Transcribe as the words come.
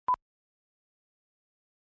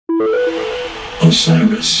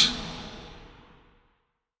Osiris.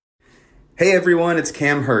 Hey everyone, it's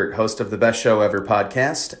Cam Hurt, host of the Best Show Ever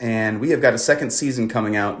podcast, and we have got a second season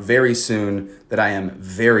coming out very soon that I am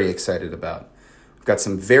very excited about. We've got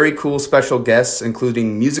some very cool special guests,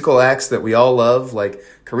 including musical acts that we all love, like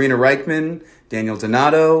Karina Reichman, Daniel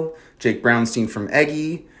Donato, Jake Brownstein from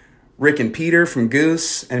Eggy, Rick and Peter from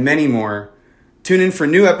Goose, and many more. Tune in for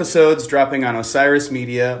new episodes dropping on Osiris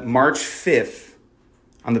Media March 5th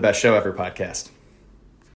on the Best Show Ever podcast.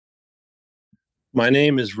 My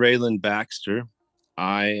name is Rayland Baxter.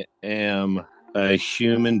 I am a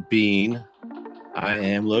human being. I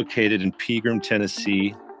am located in Pegram,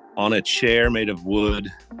 Tennessee, on a chair made of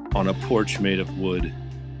wood, on a porch made of wood.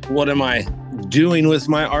 What am I doing with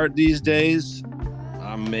my art these days?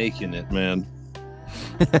 I'm making it, man.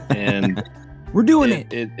 And we're doing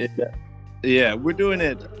it. Yeah, we're doing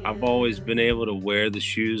it. I've always been able to wear the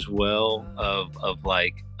shoes well of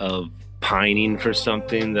pining for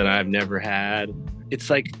something that I've never had.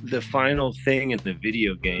 It's like the final thing in the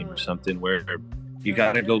video game or something where you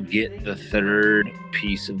got to go get the third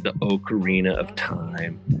piece of the ocarina of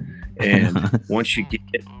time. And once you get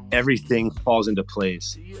it, everything falls into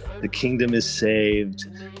place. The kingdom is saved.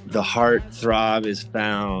 The heart throb is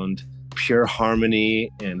found. Pure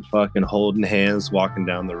harmony and fucking holding hands, walking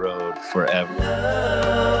down the road forever.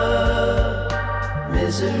 Love,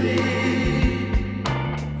 misery,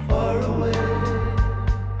 far away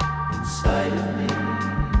inside of me.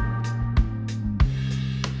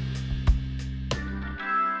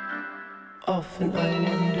 Often I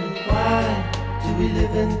wonder, why do we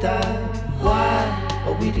live and die? Why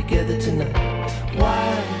are we together tonight?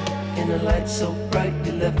 Why, in a light so bright,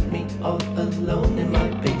 you left me all alone in my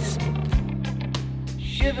basement?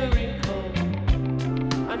 Shivering cold,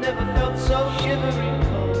 I never felt so shivering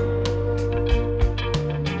cold.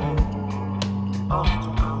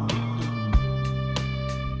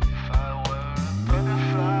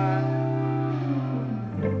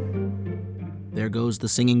 There goes the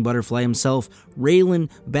singing butterfly himself. Rayland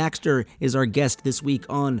Baxter is our guest this week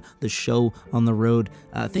on the show on the road.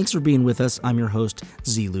 Thanks for being with us. I'm your host,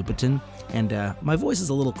 Z Lupitan, and my voice is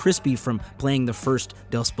a little crispy from playing the first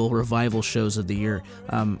Dust Bowl revival shows of the year.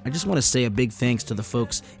 I just want to say a big thanks to the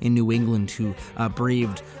folks in New England who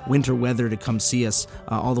braved winter weather to come see us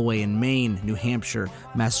all the way in Maine, New Hampshire,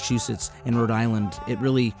 Massachusetts, and Rhode Island. It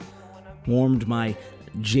really warmed my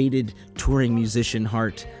jaded touring musician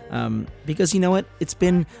heart, because you know what, it's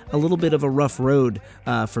been a little bit of a rough road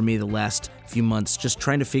for me the last few months, just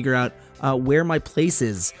trying to figure out where my place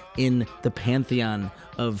is in the pantheon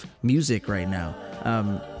of music right now.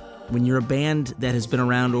 When you're a band that has been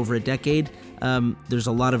around over a decade, there's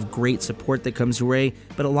a lot of great support that comes your way,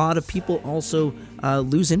 but a lot of people also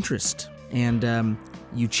lose interest, and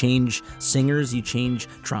you change singers, you change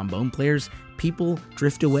trombone players, people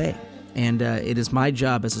drift away. And it is my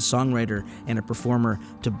job as a songwriter and a performer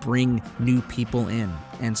to bring new people in.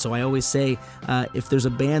 And so I always say, if there's a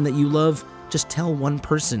band that you love, just tell one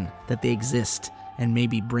person that they exist and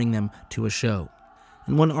maybe bring them to a show.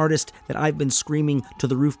 And one artist that I've been screaming to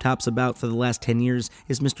the rooftops about for the last 10 years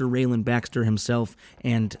is Mr. Rayland Baxter himself.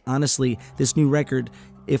 And honestly, this new record,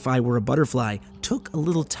 If I Were a Butterfly, took a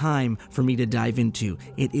little time for me to dive into.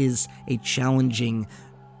 It is a challenging,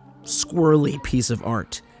 squirrely piece of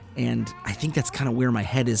art. And I think that's kind of where my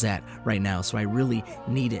head is at right now, so I really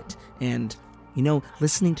need it. And, you know,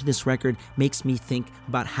 listening to this record makes me think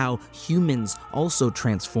about how humans also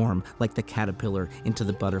transform like the caterpillar into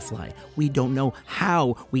the butterfly. We don't know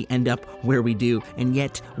how we end up where we do, and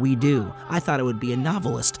yet we do. I thought I would be a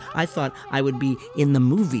novelist. I thought I would be in the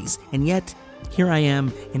movies, and yet here I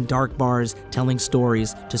am in dark bars telling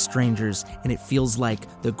stories to strangers, and it feels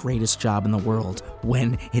like the greatest job in the world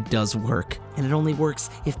when it does work. And it only works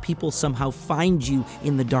if people somehow find you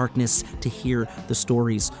in the darkness to hear the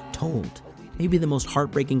stories told. Maybe the most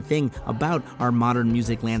heartbreaking thing about our modern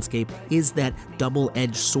music landscape is that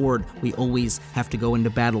double-edged sword we always have to go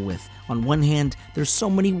into battle with. On one hand, there's so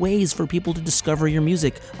many ways for people to discover your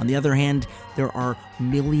music. On the other hand, there are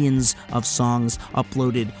millions of songs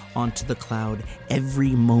uploaded onto the cloud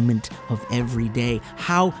every moment of every day.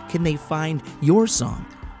 How can they find your song?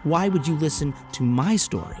 Why would you listen to my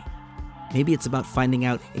story? Maybe it's about finding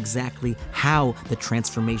out exactly how the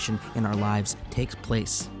transformation in our lives takes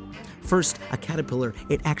place. First, a caterpillar,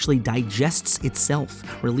 it actually digests itself,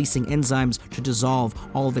 releasing enzymes to dissolve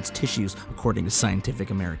all of its tissues, according to Scientific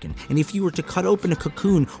American. And if you were to cut open a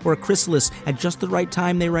cocoon or a chrysalis at just the right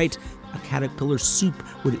time, they write, a caterpillar soup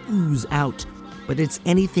would ooze out. but it's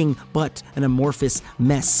anything but an amorphous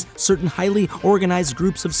mess. Certain highly organized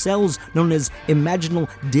groups of cells known as imaginal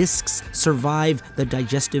discs survive the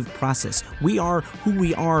digestive process. We are who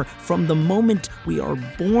we are from the moment we are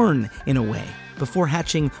born, in a way. Before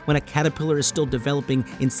hatching, when a caterpillar is still developing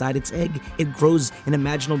inside its egg, it grows an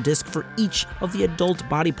imaginal disc for each of the adult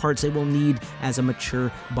body parts it will need as a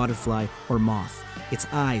mature butterfly or moth. Its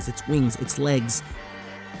eyes, its wings, its legs.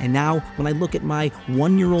 And now, when I look at my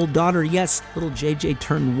 1-year-old daughter, yes, little JJ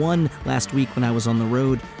turned 1 last week when I was on the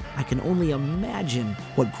road, I can only imagine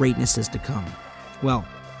what greatness is to come. Well,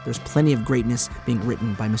 there's plenty of greatness being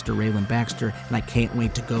written by Mr. Rayland Baxter, and I can't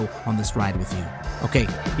wait to go on this ride with you. Okay,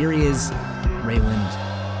 here he is, Rayland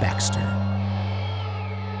Baxter.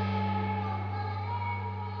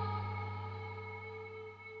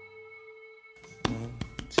 One,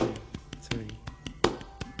 two, three.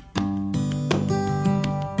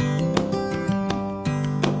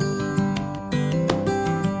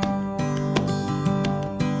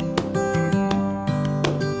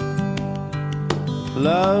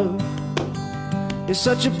 Love is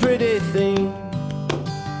such a pretty thing,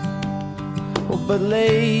 oh, but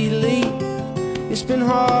lately it's been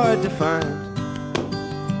hard to find.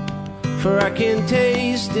 For I can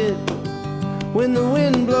taste it when the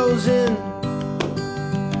wind blows in,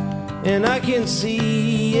 and I can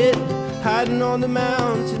see it hiding on the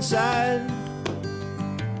mountainside.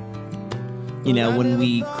 You know, when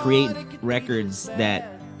we create records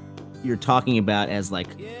that you're talking about as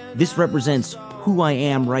like, this represents who I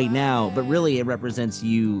am right now, but really it represents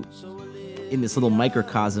you in this little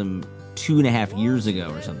microcosm 2.5 years ago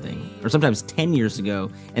or something, or sometimes 10 years ago,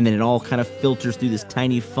 and then it all kind of filters through this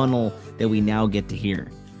tiny funnel that we now get to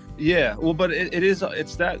hear. Yeah, well, but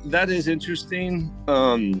it's that is interesting.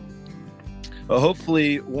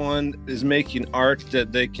 Hopefully one is making art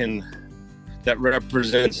that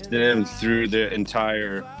represents them through the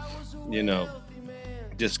entire,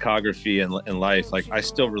 discography and life. Like, I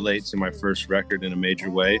still relate to my first record in a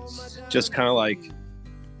major way, just kind of like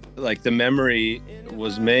the memory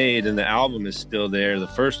was made and the album is still there, the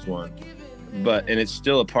first one, and it's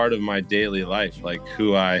still a part of my daily life. Like,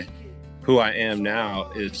 who I am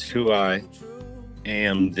now is who I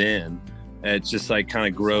am then. And it's just like kind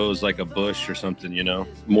of grows like a bush or something,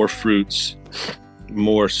 more fruits,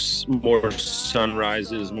 more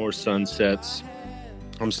sunrises, more sunsets.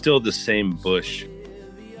 I'm still the same bush.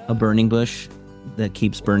 A burning bush that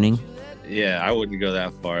keeps burning. Yeah, I wouldn't go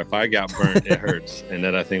that far. If I got burnt, it hurts, and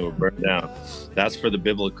then I think we'll burn down. That's for the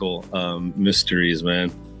biblical mysteries,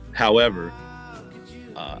 man. However,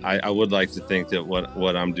 I would like to think that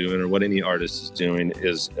what I'm doing, or what any artist is doing,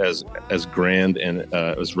 is as grand and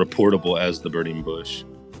as reportable as the burning bush.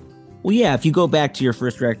 Well, yeah, if you go back to your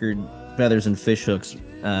first record, Feathers and Fishhooks,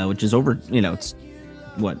 which is over, it's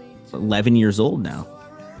 11 years old now.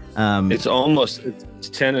 It's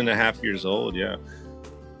 10 and a half years old. Yeah.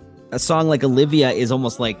 A song like Olivia is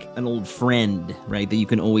almost like an old friend, right? That you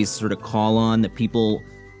can always sort of call on, that people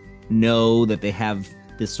know that they have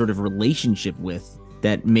this sort of relationship with,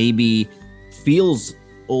 that maybe feels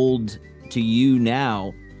old to you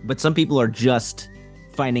now, but some people are just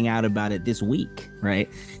finding out about it this week, right?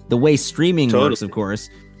 The way streaming works, of course,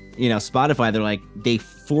 Spotify, they're like, they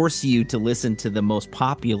force you to listen to the most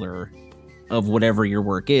popular of whatever your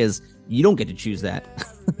work is. You don't get to choose that.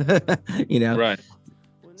 Right.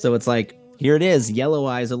 So it's like, here it is, Yellow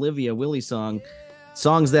Eyes, Olivia, Willie songs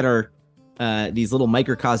that are these little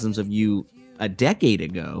microcosms of you a decade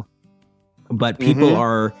ago, but people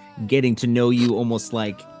are getting to know you almost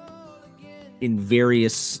like in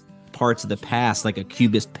various parts of the past, like a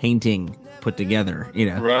cubist painting put together,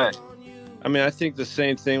 Right. I mean, I think the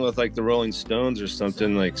same thing with like the Rolling Stones or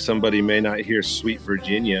something. Like, somebody may not hear Sweet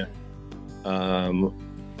Virginia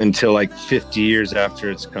until like 50 years after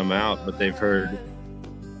it's come out, but they've heard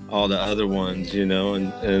all the other ones, and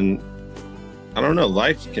I don't know,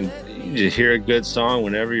 you just hear a good song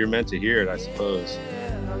whenever you're meant to hear it, I suppose.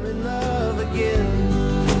 I'm in love again.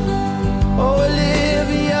 Oh,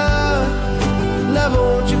 Olivia, lover,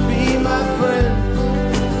 won't you be my friend?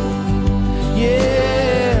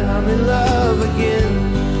 Yeah, I'm in love again.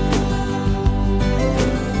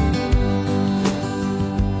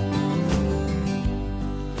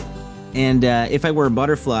 And If I Were a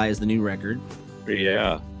Butterfly is the new record.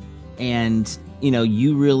 Yeah. And,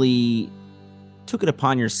 you really took it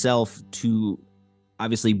upon yourself to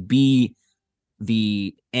obviously be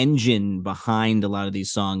the engine behind a lot of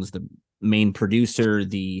these songs, the main producer,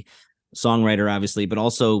 the songwriter, obviously, but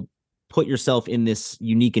also put yourself in this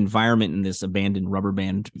unique environment in this abandoned rubber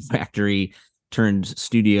band factory turned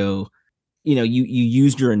studio. You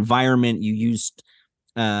used your environment, you used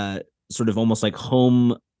sort of almost like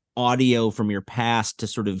home audio from your past to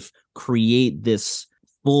sort of create this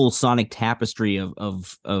full sonic tapestry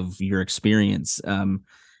of your experience.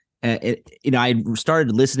 I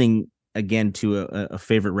started listening again to a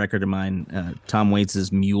favorite record of mine, Tom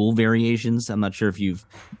Waits's Mule Variations. I'm not sure if you've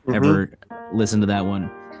ever listened to that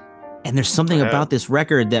one. And there's something about this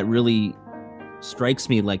record that really strikes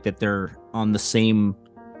me, like that they're on the same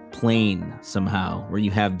plane somehow, where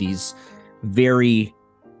you have these very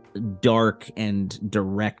dark and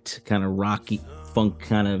direct kind of rocky funk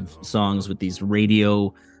kind of songs with these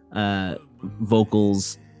radio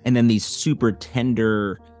vocals, and then these super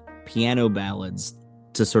tender piano ballads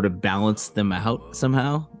to sort of balance them out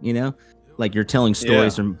somehow, like you're telling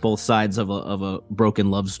stories from both sides of a broken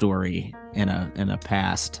love story and a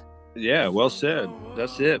past. Yeah, well said.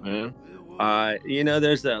 That's it, man.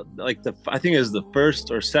 There's I think it was the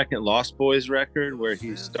first or second Lost Boys record where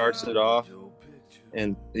he starts it off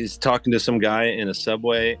and he's talking to some guy in a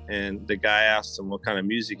subway, and the guy asks him what kind of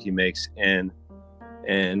music he makes, and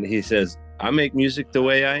he says, "I make music the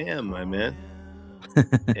way I am, my man."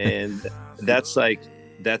 And that's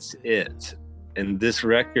it. And this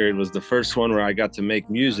record was the first one where I got to make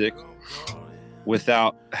music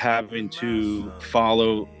without having to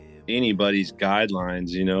follow anybody's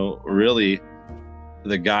guidelines. Really,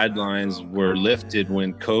 the guidelines were lifted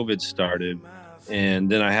when COVID started, and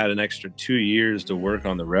then I had an extra 2 years to work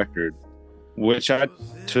on the record, which I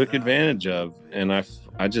took advantage of, and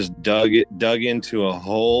I just dug into a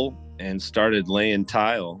hole and started laying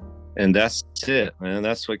tile, and that's it, man.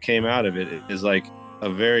 That's what came out of it. It is like a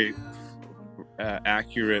very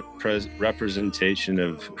accurate representation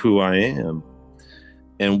of who I am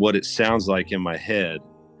and what it sounds like in my head.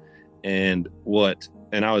 And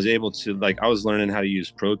I was able to, I was learning how to use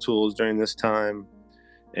Pro Tools during this time,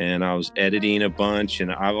 and I was editing a bunch,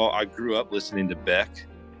 and I grew up listening to Beck,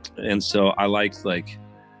 and so I liked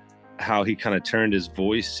how he kind of turned his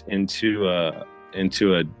voice into a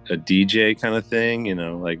DJ kind of thing,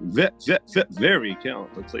 very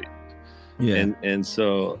talented. Yeah. And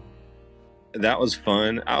so that was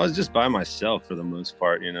fun. I was just by myself for the most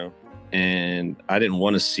part, and I didn't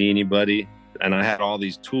want to see anybody. And I had all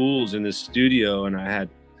these tools in this studio, and I had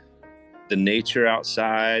the nature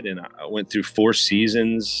outside, and I went through 4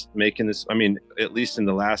 seasons making this. I mean, at least in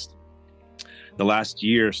the last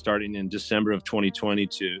year, starting in December of 2020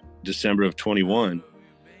 to December of 21,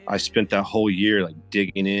 I spent that whole year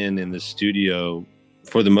digging in the studio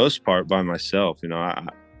for the most part by myself.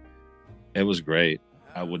 It was great.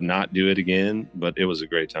 I would not do it again, but it was a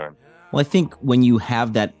great time. Well, I think when you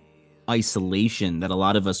have that isolation that a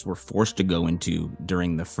lot of us were forced to go into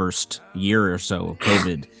during the first year or so of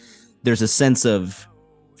COVID, there's a sense of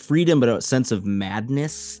freedom, but a sense of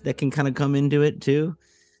madness that can kind of come into it too.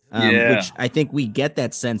 Which I think we get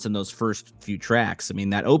that sense in those first few tracks. I mean,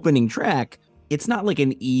 that opening track, it's not like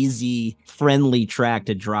an easy, friendly track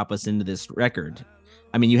to drop us into this record.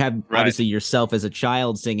 I mean, you have obviously yourself as a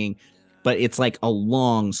child singing, but it's like a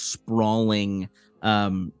long, sprawling,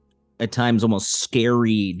 at times almost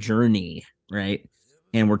scary journey, right?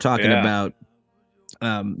 And we're talking about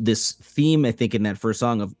this theme, I think, in that first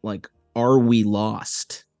song of are we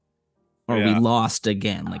lost? Are we lost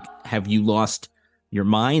again? Have you lost your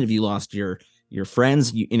mind? Have you lost your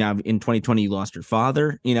friends? In 2020 you lost your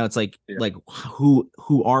father. It's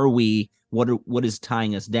who are we? What is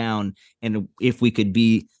tying us down? And if we could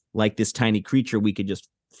be like this tiny creature, we could just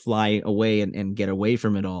fly away and get away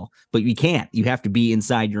from it all. But you can't. You have to be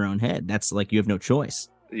inside your own head. That's you have no choice.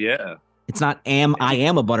 Yeah. It's not I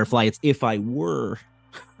am a butterfly. It's if I were.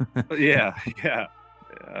 Yeah.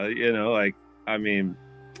 I mean,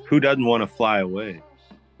 who doesn't want to fly away?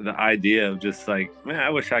 The idea of just man, I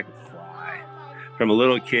wish I could fly. From a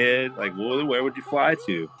little kid, well, where would you fly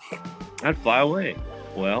to? I'd fly away.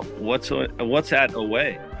 Well, what's at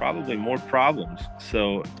away? Probably more problems.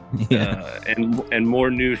 So, and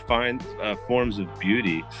more new forms of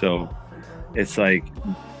beauty. So, it's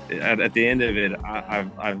at the end of it,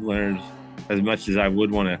 I've learned, as much as I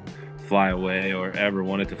would want to fly away or ever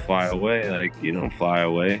wanted to fly away, you don't fly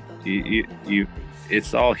away. You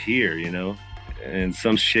it's all here, and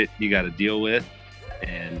some shit you got to deal with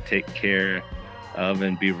and take care of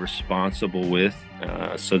and be responsible with,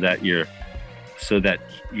 so that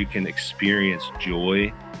you can experience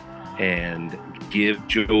joy and give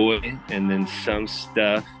joy. And then some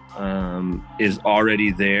stuff is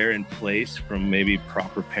already there in place from maybe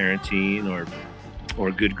proper parenting or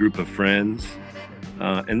a good group of friends,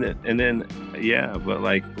 and then but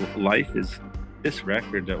life is this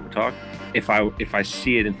record that we're talking. If I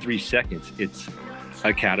see it in 3 seconds, it's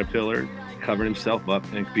a caterpillar covering himself up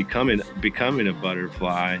and becoming a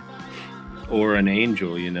butterfly, or an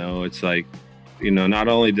angel. It's like, not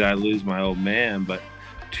only did I lose my old man, but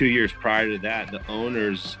 2 years prior to that, the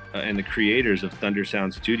owners and the creators of Thunder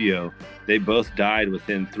Sound Studio, they both died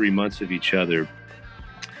within 3 months of each other.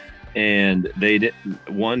 And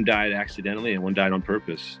one died accidentally and one died on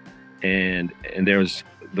purpose. And there was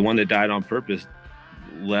the one that died on purpose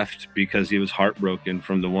left because he was heartbroken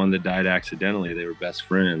from the one that died accidentally. They were best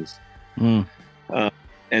friends. And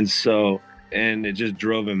it just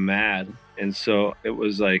drove him mad. And so it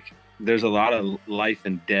was like, there's a lot of life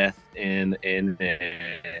and death in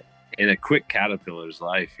a quick caterpillar's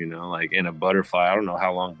life, like in a butterfly. I don't know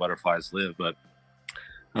how long butterflies live, but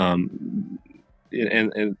and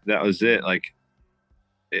that was it. Like,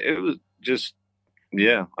 it was just,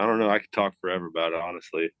 yeah, I don't know. I could talk forever about it,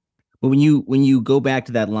 honestly. Well, when you go back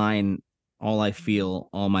to that line, all I feel,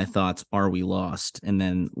 all my thoughts, are we lost? And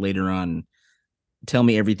then later on, tell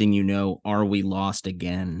me everything you know, are we lost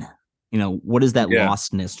again? What does that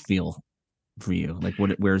lostness feel for you? Like,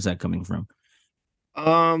 where is that coming from?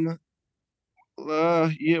 Yeah,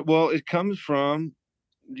 well, it comes from,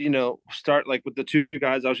 start like with the two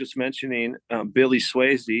guys I was just mentioning, Billy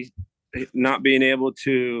Swayze, not being able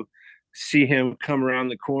to see him come around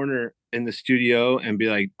the corner in the studio and be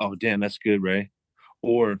like, oh, damn, that's good, Ray.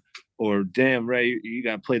 Or damn, Ray, you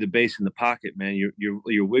got to play the bass in the pocket, man.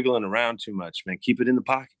 You're wiggling around too much, man. Keep it in the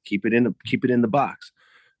pocket. Keep it in the box.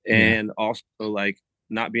 And also, like,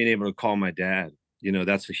 not being able to call my dad,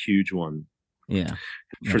 that's a huge one. Yeah.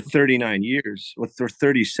 For 39 years, for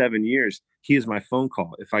 37 years, he is my phone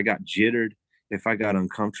call. If I got jittered, if I got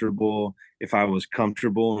uncomfortable, if I was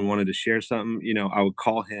comfortable and wanted to share something, I would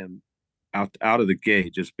call him out of the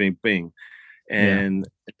gate, just bing, bing. And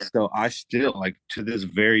so I still, like, to this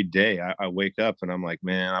very day, I wake up and I'm like,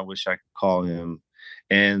 man, I wish I could call him.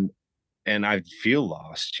 And I feel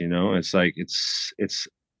lost, it's like,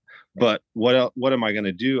 but what am I going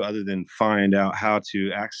to do other than find out how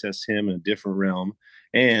to access him in a different realm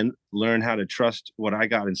and learn how to trust what I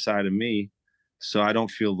got inside of me, so I don't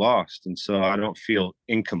feel lost, and so I don't feel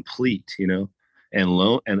incomplete, and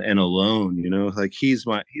alone, like he's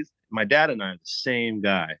my dad and I are the same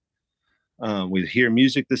guy. We hear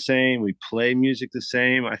music the same, we play music the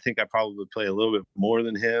same. I think I probably play a little bit more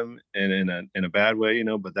than him, and in a bad way,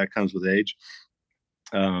 but that comes with age.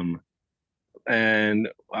 And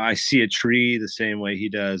I see a tree the same way he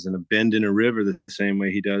does, and a bend in a river the same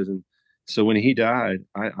way he does. And so when he died,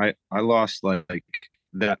 I lost like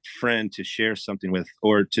that friend to share something with,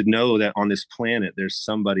 or to know that on this planet there's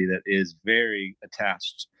somebody that is very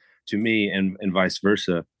attached to me, and vice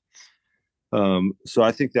versa. So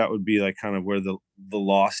I think that would be like kind of where the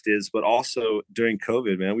lost is. But also during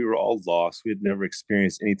COVID, man, we were all lost. We had never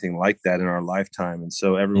experienced anything like that in our lifetime. And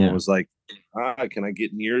so everyone was like, can I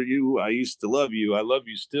get near you? I used to love you. I love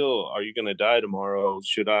you still. Are you going to die tomorrow?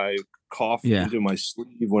 Should I cough into my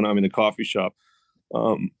sleeve when I'm in a coffee shop?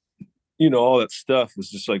 All that stuff was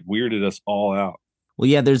just like weirded us all out. Well,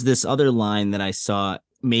 yeah, there's this other line that I saw,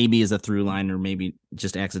 maybe as a through line or maybe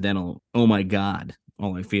just accidental. Oh my God,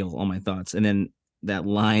 all I feel, all my thoughts. And then that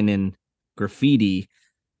line in Graffiti,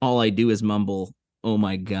 all I do is mumble, oh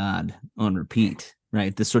my God, on repeat,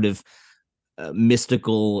 right? This sort of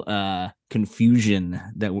mystical confusion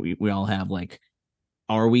that we all have. Like,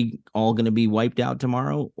 are we all going to be wiped out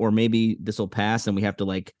tomorrow? Or maybe this will pass and we have to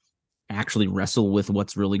like actually wrestle with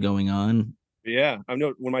what's really going on. Yeah, I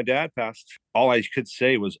know when my dad passed, all I could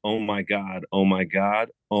say was, oh my God, oh my God,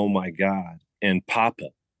 oh my God, and Papa.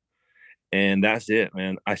 And that's it,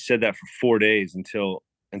 man. I said that for 4 days until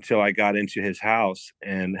I got into his house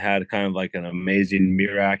and had kind of like an amazing,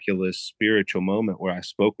 miraculous spiritual moment where I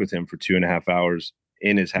spoke with him for 2.5 hours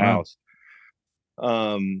in his house.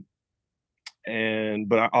 Wow.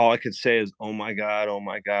 But all I could say is, oh my God, oh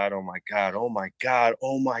my God, oh my God, oh my God,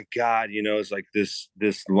 oh my God. It's like this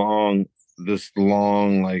long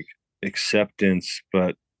like acceptance.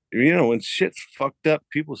 But when shit's fucked up,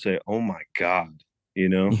 people say, oh my God,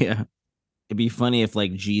 Yeah. It'd be funny if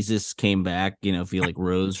like Jesus came back, if he like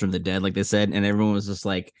rose from the dead, like they said, and everyone was just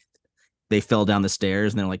like, they fell down the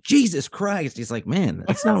stairs and they're like, Jesus Christ. He's like, man,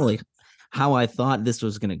 that's not really how I thought this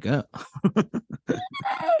was going to go.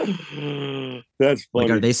 That's funny. Like,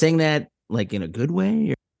 are they saying that like in a good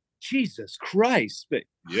way? Or? Jesus Christ.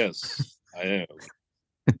 Yes, I am.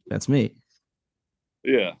 That's me.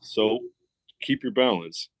 Yeah. So keep your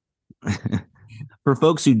balance. For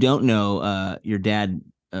folks who don't know, your dad,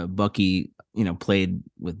 Bucky, played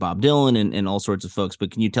with Bob Dylan and all sorts of folks,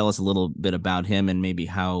 but can you tell us a little bit about him and maybe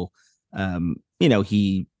how,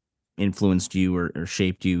 he influenced you or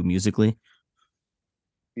shaped you musically?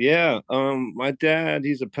 Yeah. My dad,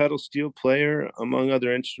 he's a pedal steel player among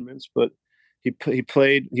other instruments, but He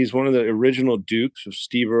played. He's one of the original Dukes of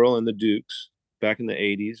Steve Earle and the Dukes back in the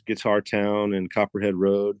 '80s. Guitar Town and Copperhead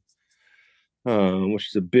Road, which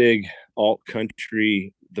is a big alt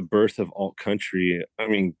country. The birth of alt country. I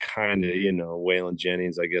mean, kind of, Waylon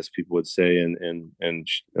Jennings, I guess people would say, and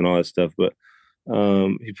all that stuff. But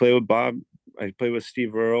he played with Bob. I played with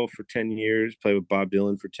Steve Earle for 10 years. Played with Bob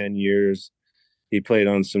Dylan for 10 years. He played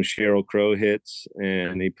on some Sheryl Crow hits,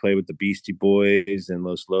 and he played with the Beastie Boys and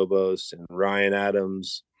Los Lobos and Ryan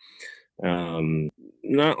Adams.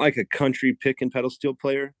 Not like a country pick and pedal steel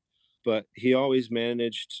player, but he always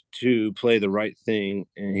managed to play the right thing,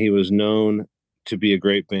 and he was known to be a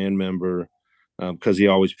great band member because he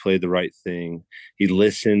always played the right thing. He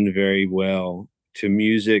listened very well to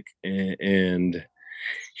music, and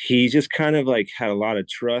he just kind of like had a lot of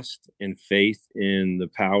trust and faith in the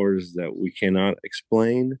powers that we cannot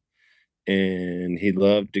explain. And he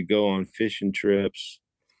loved to go on fishing trips.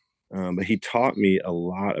 But he taught me a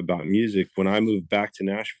lot about music. When I moved back to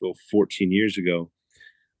Nashville 14 years ago,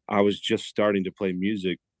 I was just starting to play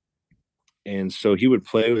music. And so he would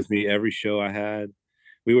play with me every show I had.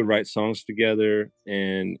 We would write songs together,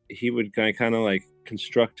 and he would kind of like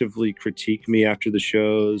constructively critique me after the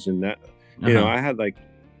shows. And that,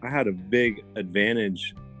 I had a big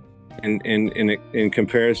advantage in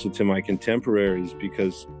comparison to my contemporaries,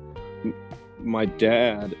 because my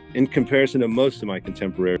dad, in comparison to most of my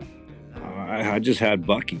contemporaries, I just had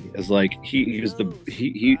Bucky as like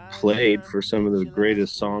he played for some of the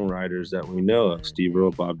greatest songwriters that we know of: Steve Earle,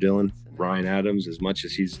 Bob Dylan, Ryan Adams. As much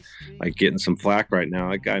as he's like getting some flack right now,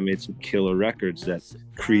 that guy made some killer records that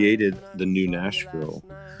created the new Nashville.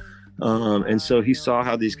 And so he saw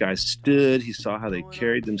how these guys stood. He saw how they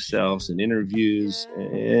carried themselves in interviews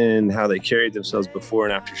and how they carried themselves before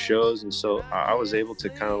and after shows. And so I was able to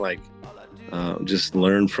kind of like just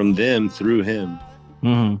learn from them through him.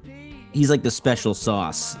 Mm-hmm. He's like the special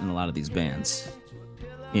sauce in a lot of these bands,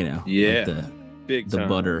 Yeah, like the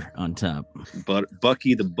butter on top.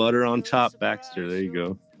 Bucky, the butter on top. Baxter, there you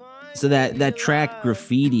go. So that track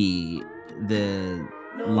Graffiti, the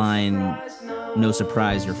line, "No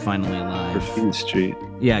surprise, you're finally alive." Graffiti Street.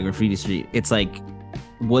 Yeah, Graffiti Street. It's like,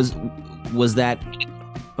 was that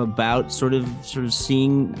about sort of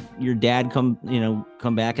seeing your dad come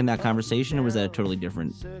back in that conversation, or was that a totally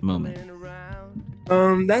different moment?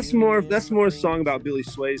 That's more a song about Billy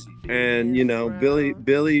Swayze. And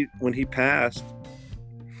Billy, when he passed,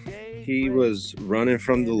 he was running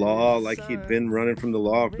from the law, like he'd been running from the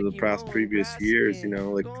law for the previous years.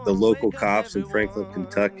 Like the local cops in Franklin,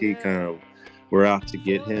 Kentucky kind of were out to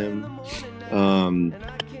get him.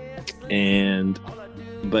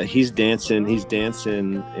 But he's dancing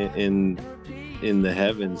in the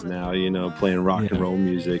heavens now, playing rock and roll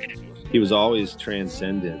music. He was always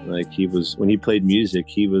transcendent. Like when he played music,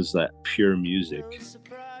 he was that pure music.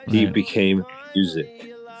 He became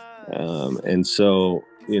music. And so,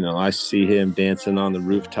 I see him dancing on the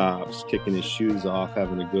rooftops, kicking his shoes off,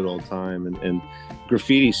 having a good old time. And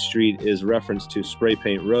Graffiti Street is reference to Spray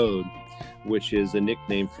Paint Road, which is a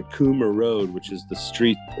nickname for Coomer Road, which is the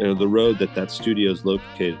street, or the road that studio is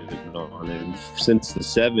located on. And since the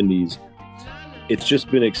 70s, it's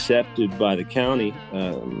just been accepted by the county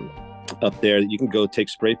up there that you can go take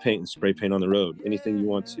spray paint and spray paint on the road, anything you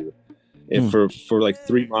want to. And for like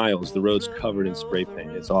 3 miles, the road's covered in spray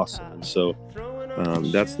paint. It's awesome. And so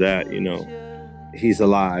that's that. He's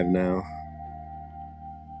alive now.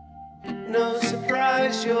 No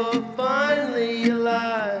surprise, you're finally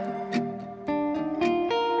alive.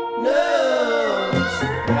 No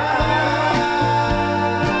surprise.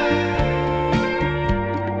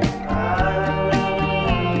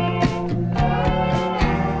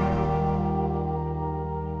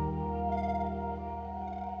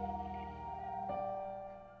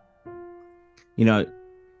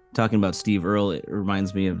 Talking about Steve Earle, it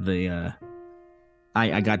reminds me of the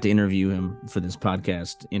I got to interview him for this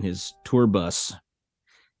podcast in his tour bus.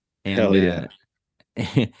 And hell yeah.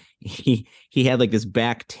 He had like this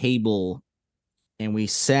back table, and we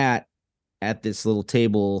sat at this little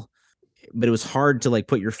table, but it was hard to like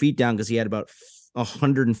put your feet down because he had about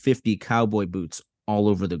 150 cowboy boots all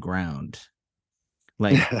over the ground.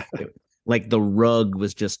 Like the rug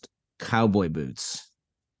was just cowboy boots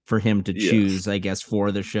for him to choose, I guess,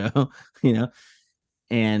 for the show,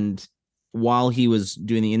 and while he was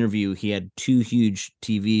doing the interview, he had 2 huge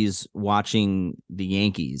TVs watching the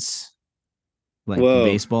Yankees, like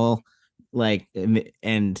baseball, like,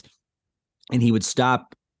 and he would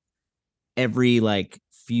stop every like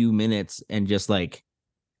few minutes and just like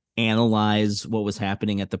analyze what was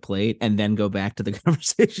happening at the plate and then go back to the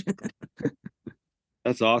conversation.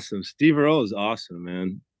 That's awesome. Steve Earle is awesome,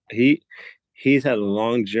 man. he's had a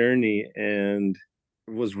long journey, and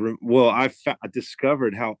I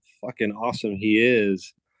discovered how fucking awesome he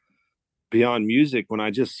is beyond music when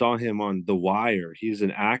I just saw him on The Wire. He's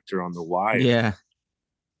an actor on The Wire. Yeah.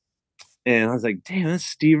 And I was like, damn, that's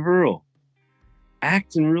Steve Earle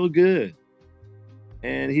acting real good.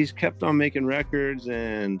 And he's kept on making records,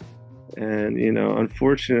 and you know,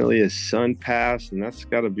 unfortunately his son passed, and that's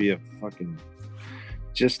got to be a fucking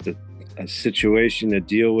just a situation to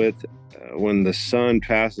deal with when the son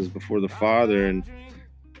passes before the father. And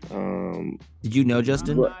did you know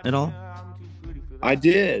Justin at all? I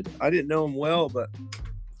didn't know him well, but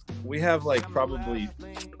we have like probably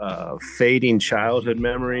fading childhood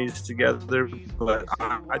memories together. But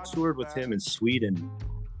I toured with him in Sweden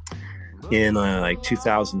in like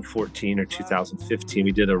 2014 or 2015.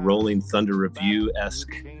 We did a Rolling Thunder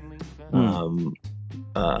Review-esque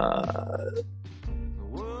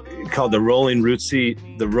called the Rolling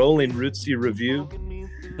Rootsy Review.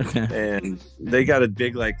 Okay. And they got a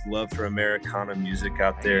big like love for Americana music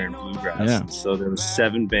out there and bluegrass. Yeah. And so there was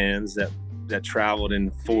 7 bands that traveled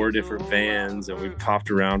in 4 different vans, and we popped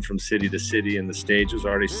around from city to city, and the stage was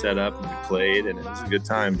already set up and we played, and it was a good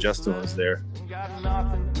time. Justin was there. Got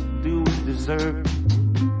nothing to do with dessert.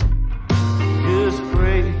 Just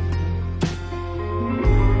pray.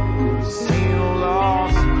 See no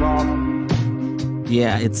lost cause.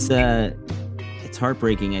 Yeah, it's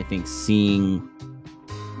heartbreaking, I think, seeing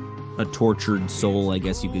a tortured soul, I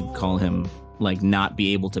guess you could call him, like not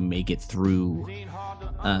be able to make it through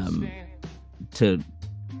to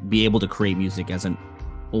be able to create music as an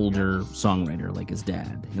older songwriter like his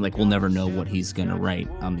dad. Like, we'll never know what he's gonna write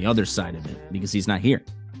on the other side of it because he's not here,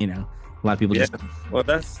 you know. A lot of people just well,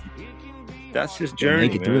 that's his journey,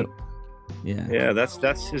 make it man. through. Yeah,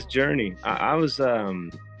 that's his journey. I was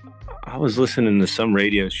listening to some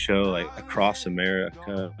radio show like Across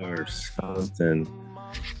America or something.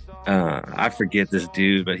 I forget this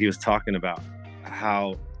dude, but he was talking about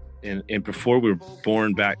how and before we were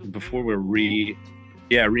born back, before we're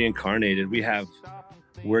reincarnated,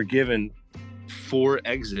 we're given 4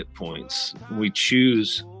 exit points. We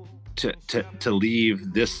choose to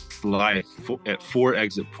leave this life at 4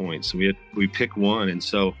 exit points. We pick one. And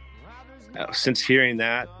so since hearing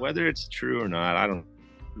that, whether it's true or not, I don't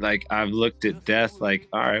like, I've looked at death like,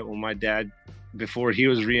 all right, well, my dad, before he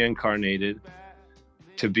was reincarnated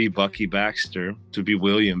to be Bucky Baxter, to be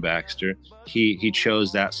William Baxter, he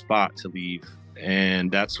chose that spot to leave.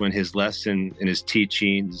 And that's when his lesson and his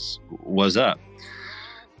teachings was up.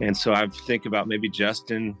 And so I think about maybe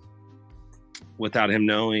Justin, without him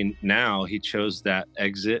knowing now, he chose that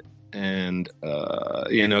exit. And,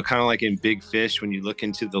 you know, kind of like in Big Fish, when you look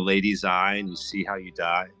into the lady's eye and you see how you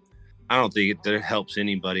die. I don't think it helps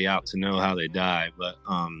anybody out to know how they die,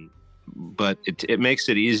 but it makes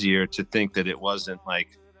it easier to think that it wasn't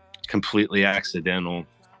like completely accidental.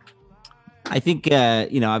 I think,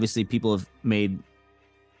 you know, obviously people have made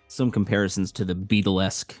some comparisons to the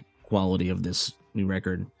Beatlesque quality of this new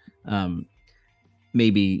record.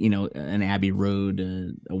 Maybe, you know, an Abbey Road,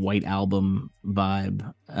 a White Album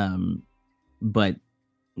vibe. But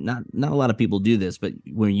not a lot of people do this. But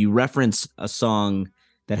when you reference a song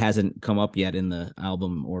that hasn't come up yet in the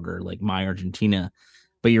album order, like My Argentina,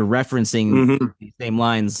 but you're referencing the same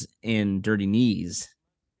lines in Dirty Knees,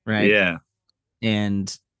 right? Yeah.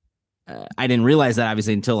 And I didn't realize that,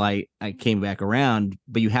 obviously, until I came back around.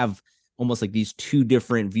 But you have almost like these 2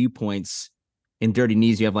 different viewpoints. In Dirty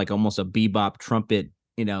Knees, you have like almost a bebop trumpet,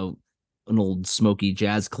 you know, an old smoky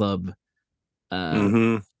jazz club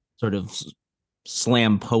sort of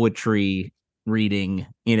slam poetry reading,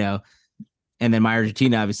 you know. And then My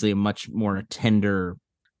Argentina, obviously, a much more tender,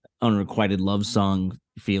 unrequited love song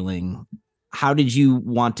feeling. How did you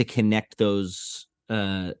want to connect those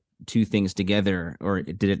 2 things together, or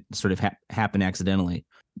did it sort of happen accidentally?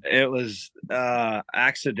 It was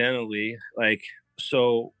accidentally. Like,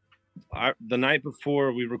 so the night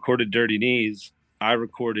before we recorded Dirty Knees, I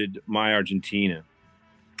recorded My Argentina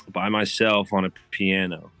by myself on a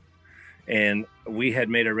piano. And we had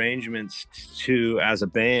made arrangements as a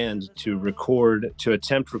band, to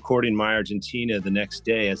attempt recording My Argentina the next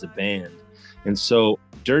day as a band. And so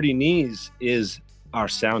Dirty Knees is our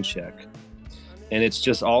sound check. And it's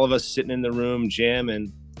just all of us sitting in the room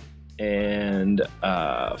jamming, and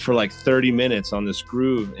for like 30 minutes on this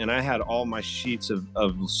groove. And I had all my sheets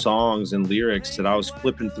of songs and lyrics that I was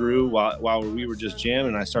flipping through while we were just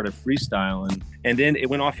jamming. I started freestyling, and then it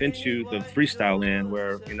went off into the freestyle land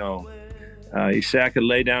where, you know, you say I could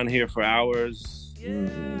lay down here for hours,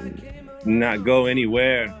 not go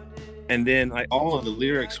anywhere. And then like all of the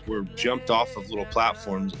lyrics were jumped off of little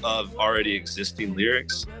platforms of already existing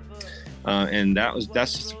lyrics. And that's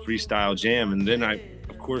just a freestyle jam. And then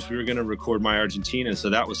of course, we were going to record My Argentina, so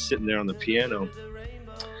that was sitting there on the piano,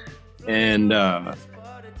 and I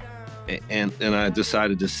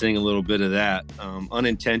decided to sing a little bit of that,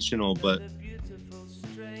 unintentional, but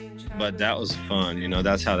that was fun. You know,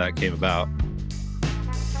 that's how that came about.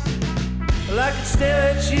 Well, I could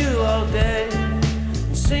stare at you all day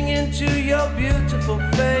and sing into your beautiful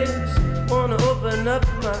face. Wanna open up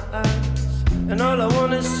my eyes, and all I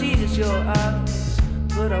wanna see is your eyes.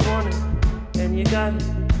 But I want it, and you got it.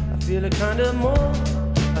 I feel it kind of more.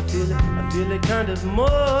 I feel it kind of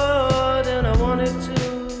more than I wanted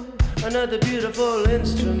to. Another beautiful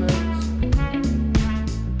instrument.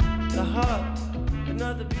 The heart,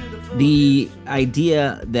 another beautiful. The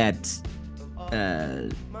idea that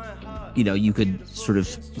you could sort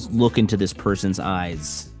of look into this person's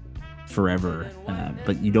eyes forever,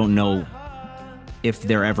 but you don't know if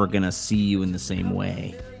they're ever gonna see you in the same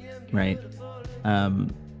way, right?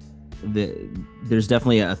 There's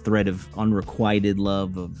definitely a thread of unrequited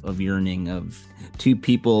love, of yearning, of two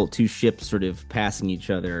ships sort of passing each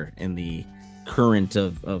other in the current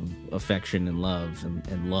of affection and love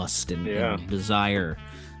and lust and desire.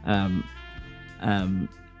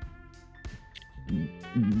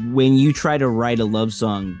 When you try to write a love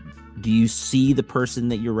song, do you see the person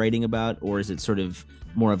that you're writing about, or is it sort of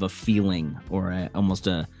more of a feeling, or almost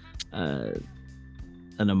an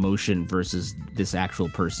emotion versus this actual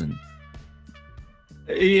person?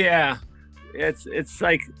 Yeah, it's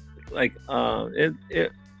like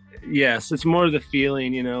yes, it's more the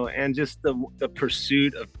feeling, you know, and just the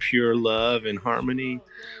pursuit of pure love and harmony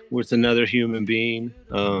with another human being.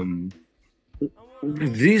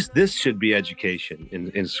 This should be education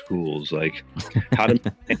in schools, like how to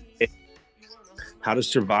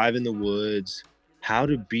survive in the woods, how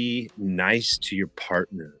to be nice to your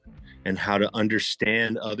partner, and how to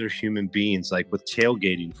understand other human beings. Like with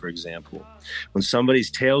tailgating, for example, when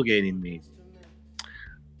somebody's tailgating me,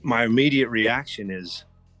 my immediate reaction is,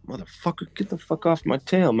 motherfucker, get the fuck off my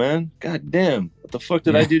tail, man. God damn, what the fuck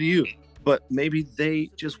did I do to you? But maybe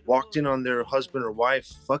they just walked in on their husband or wife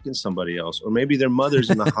fucking somebody else. Or maybe their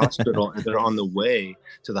mother's in the hospital and they're on the way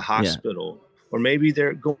to the hospital. Yeah. Or maybe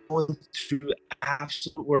they're going through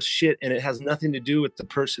absolute world shit and it has nothing to do with the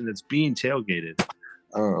person that's being tailgated.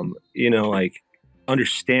 Like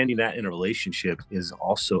understanding that in a relationship is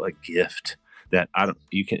also a gift that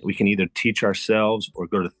we can either teach ourselves or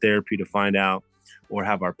go to therapy to find out, or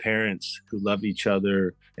have our parents who love each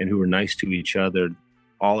other and who are nice to each other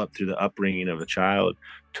all up through the upbringing of a child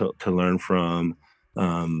to learn from,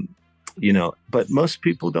 but most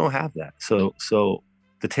people don't have that. So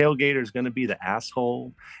the tailgater is going to be the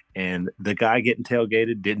asshole, and the guy getting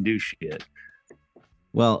tailgated didn't do shit.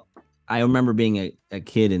 Well, I remember being a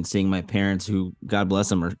kid and seeing my parents, who, God bless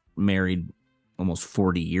them, are married almost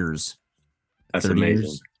 40 years. That's amazing.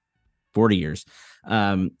 Years, 40 years.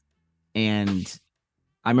 And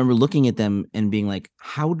I remember looking at them and being like,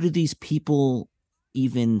 how do these people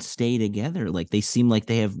even stay together? Like, they seem like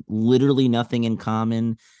they have literally nothing in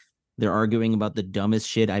common. They're arguing about the dumbest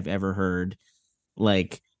shit I've ever heard.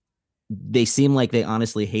 Like, they seem like they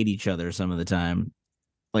honestly hate each other some of the time.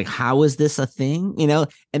 Like, how is this a thing? You know?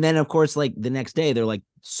 And then, of course, like the next day, they're like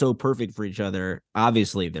so perfect for each other.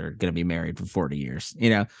 Obviously, they're going to be married for 40 years, you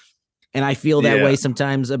know? And I feel that way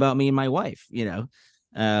sometimes about me and my wife, you know?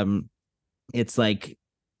 It's like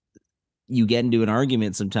you get into an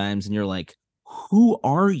argument sometimes and you're like, who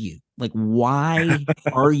are you? Like, why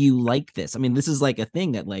are you like this? I mean, this is like a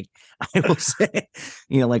thing that, like, I will say,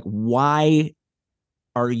 you know, like, why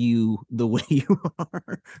are you the way you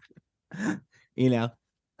are? You know?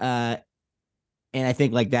 And I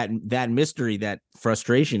think like that mystery, that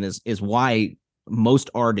frustration is why most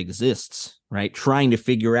art exists, right? Trying to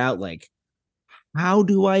figure out, like, how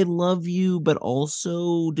do I love you but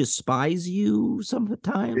also despise you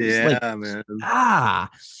sometimes? Yeah, like, man.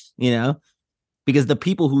 You know, because the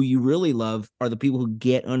people who you really love are the people who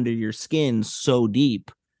get under your skin so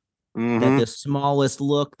deep that the smallest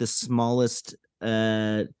look, the smallest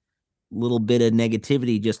little bit of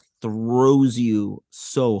negativity just throws you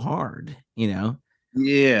so hard, you know?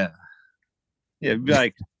 Yeah. Be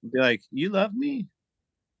like, you love me?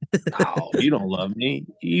 No, you don't love me.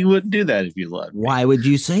 You wouldn't do that if you loved me. Why would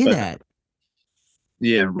you say that?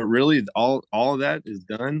 Yeah, but really, all of that is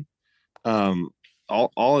done.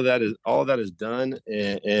 All of that is done,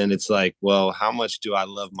 and it's like, well, how much do I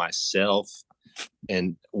love myself,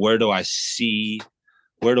 and where do I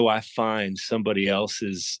find somebody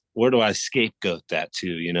else's? Where do I scapegoat that to?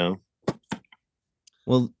 You know.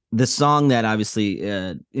 Well, the song that obviously,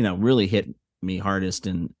 really hit me hardest,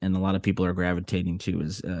 and a lot of people are gravitating to,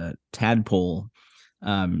 is Tadpole.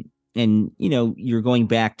 And you're going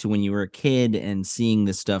back to when you were a kid and seeing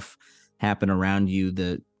this stuff happen around you.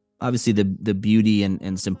 Obviously the beauty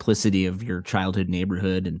and simplicity of your childhood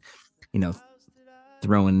neighborhood, and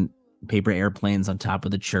throwing paper airplanes on top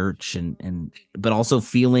of the church, and but also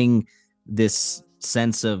feeling this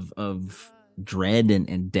sense of dread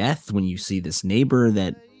and death when you see this neighbor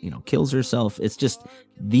that kills herself. It's just,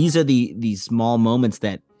 these are these small moments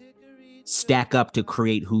that stack up to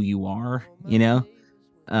create who you are. Mhm.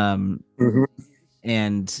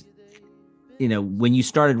 And when you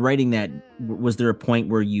started writing that, was there a point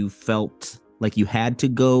where you felt like you had to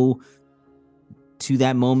go to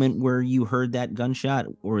that moment where you heard that gunshot,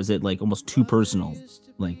 or is it like almost too personal?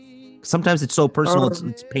 Like, sometimes it's so personal,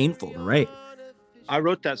 it's painful to write. I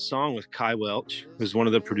wrote that song with Kai Welch, who's one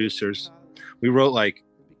of the producers. We wrote like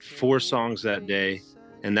 4 songs that day,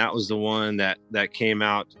 and that was the one that came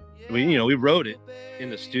out. We wrote it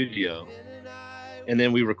in the studio, and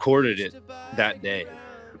then we recorded it that day.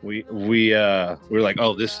 We were like,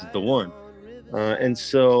 oh, this is the one. And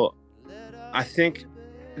so I think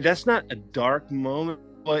that's not a dark moment,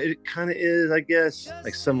 but it kind of is, I guess.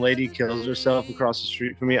 Like, some lady kills herself across the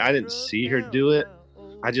street from me. I didn't see her do it.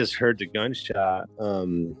 I just heard the gunshot.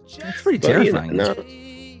 That's pretty terrifying.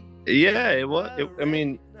 Yeah, it was. I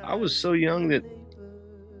mean, I was so young that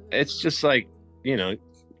it's just like,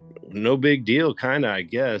 no big deal, kind of, I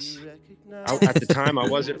guess. At the time, I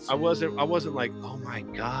wasn't like, oh my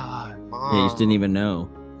God, Mom. Yeah, you just didn't even know.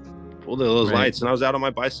 Pulled those lights, and I was out on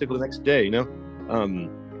my bicycle the next day.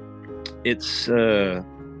 It's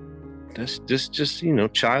that's just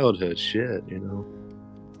childhood shit.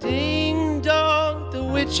 Ding dong, the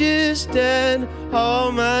witch's den.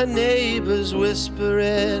 All my neighbors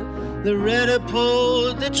whispering. The redder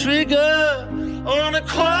pulled the trigger on a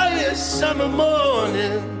quiet summer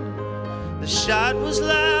morning. The shot was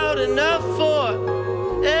loud enough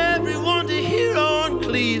for everyone to hear on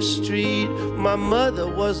Cleve Street. My mother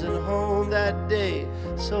wasn't home that day,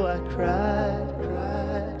 so I cried.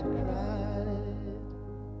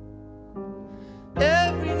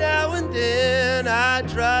 Every now and then I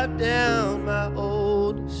drive down my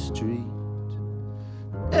old street.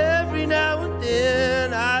 Every now and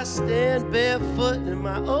then I stand barefoot in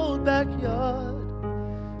my old backyard.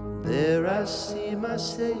 There I see my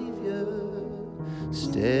Savior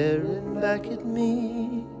staring back at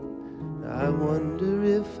me. I wonder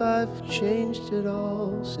if I've changed at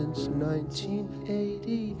all since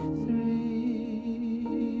 1983.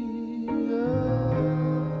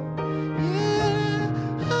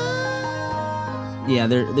 Yeah,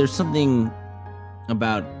 there's something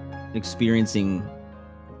about experiencing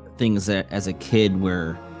things as a kid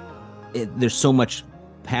where there's so much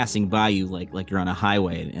passing by you, like you're on a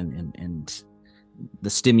highway, and the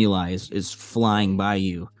stimuli is flying by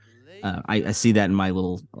you. I see that in my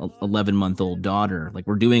little 11-month-old daughter. Like,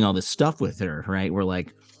 we're doing all this stuff with her, right? We're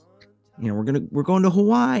like, we're going to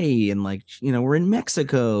Hawaii, and like, we're in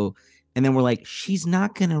Mexico, and then we're like, she's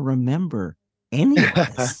not gonna remember any of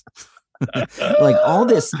this. Like, all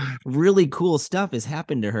this really cool stuff has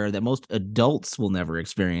happened to her that most adults will never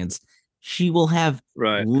experience. She will have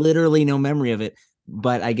literally no memory of it.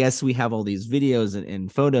 But I guess we have all these videos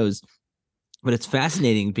and photos. But it's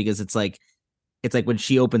fascinating because it's like when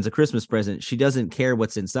she opens a Christmas present, she doesn't care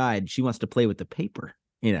what's inside. She wants to play with the paper.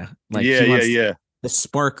 Like, the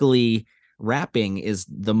sparkly wrapping is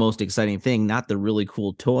the most exciting thing, not the really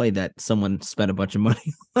cool toy that someone spent a bunch of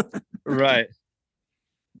money on. Right.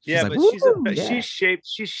 Yeah, like, but she's shaped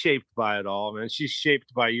by it all, man. She's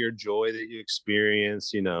shaped by your joy that you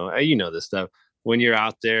experience. This stuff when you're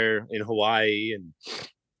out there in Hawaii, and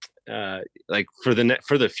like for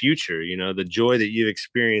the future, the joy that you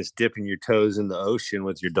experience dipping your toes in the ocean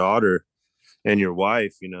with your daughter and your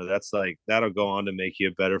wife. That's like, that'll go on to make you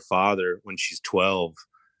a better father when she's 12,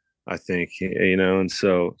 I think. And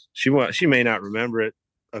so she may not remember it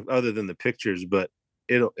other than the pictures, but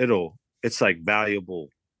it's like valuable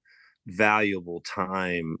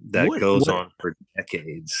time that goes on for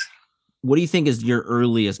decades. What do you think is your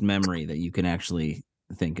earliest memory that you can actually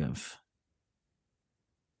think of?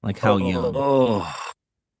 Like, how young? Oh,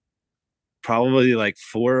 probably like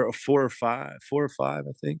four or five,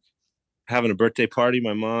 I think. Having a birthday party.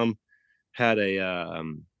 My mom had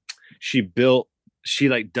she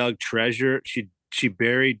dug treasure. She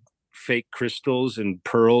buried fake crystals and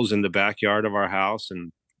pearls in the backyard of our house,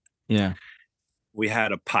 and yeah, we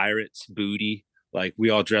had a pirate's booty. Like,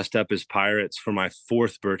 we all dressed up as pirates for my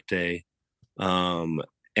 4th birthday.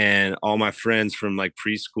 And all my friends from like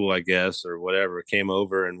preschool, I guess, or whatever, came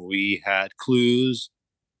over, and we had clues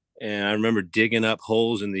And I remember digging up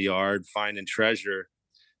holes in the yard, finding treasure.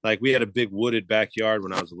 Like we had a big wooded backyard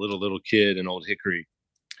when I was a little kid in Old Hickory.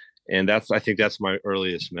 And I think that's my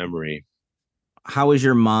earliest memory. How is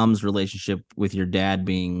your mom's relationship with your dad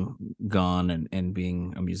being gone and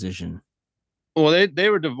being a musician? Well, they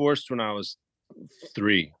were divorced when I was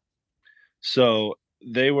 3. So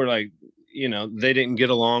they were like, they didn't get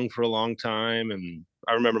along for a long time. And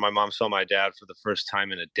I remember my mom saw my dad for the first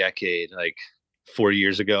time in a decade, like 4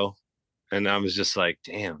 years ago. And I was just like,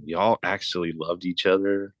 damn, y'all actually loved each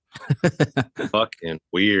other. Fucking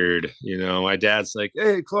weird. My dad's like,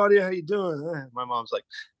 hey, Claudia, how you doing? My mom's like,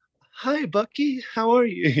 hi, Bucky, how are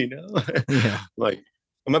you? Yeah. Like,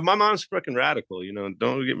 my mom's fucking radical,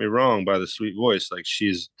 don't get me wrong by the sweet voice. Like,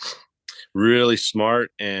 she's really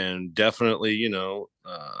smart and definitely,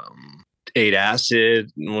 ate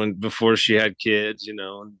acid before she had kids,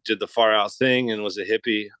 did the far out thing and was a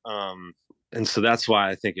hippie. And so that's why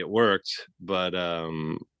I think it worked. But,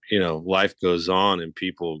 life goes on and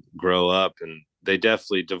people grow up, and they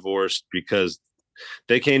definitely divorced because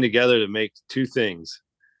they came together to make 2 things,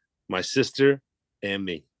 my sister and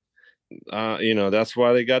me. That's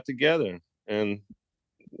why they got together. And,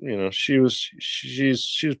 she's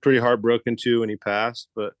pretty heartbroken too when he passed,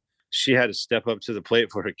 but she had to step up to the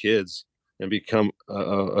plate for her kids and become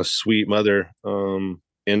a sweet mother,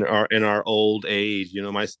 in our old age.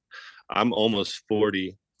 I'm almost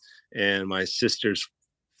 40 and my sister's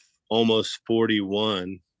almost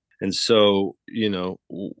 41. And so,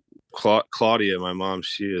 Claudia, my mom,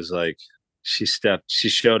 she is like, she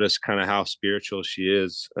showed us kind of how spiritual she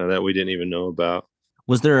is, that we didn't even know about.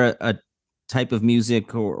 Was there a type of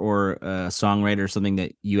music or a songwriter or something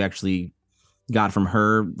that you actually got from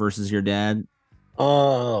her versus your dad?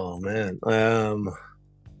 Oh man.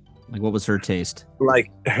 Like, what was her taste? Like,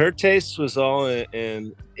 her taste was all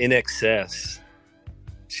in excess.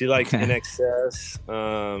 She liked in excess,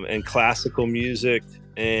 and classical music,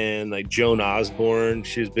 and like Joan Osborne.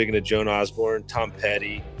 She was big into Joan Osborne, Tom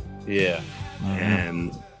Petty. Yeah.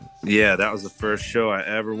 And yeah, that was the first show I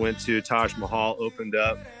ever went to. Taj Mahal opened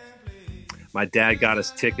up. My dad got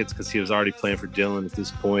us tickets because he was already playing for Dylan at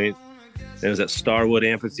this point. It was at Starwood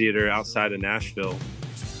Amphitheater outside of Nashville.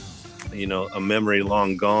 A memory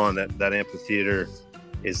long gone. That amphitheater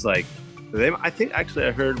is like, I think actually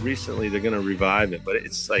I heard recently they're going to revive it, but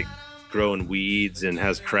it's like growing weeds and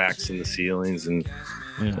has cracks in the ceilings and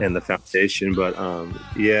the foundation. But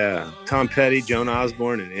Tom Petty, Joan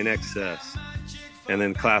Osborne, and In Excess. And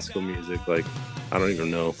then classical music, like, I don't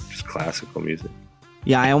even know, just classical music.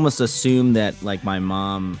 Yeah, I almost assume that, like, my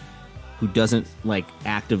mom, who doesn't like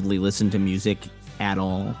actively listen to music at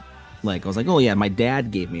all, like, I was like, oh yeah, my dad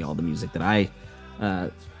gave me all the music that I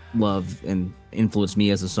love and influenced me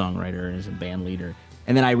as a songwriter and as a band leader.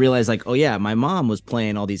 And then I realized, like, oh yeah, my mom was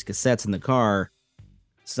playing all these cassettes in the car,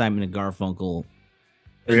 Simon and Garfunkel,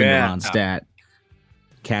 Ronstadt,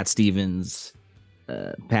 Cat Stevens,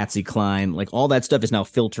 Patsy Cline, like all that stuff is now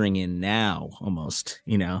filtering in now almost,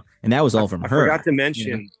 and that was all from her. I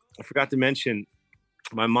forgot to mention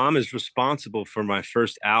my mom is responsible for my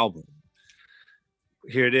first album.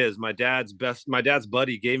 Here it is. My dad's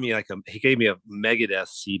buddy gave me a Megadeth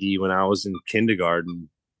CD when I was in kindergarten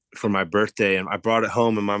for my birthday, and I brought it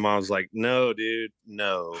home, and my mom's like, no, dude,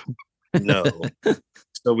 no.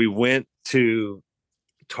 So we went to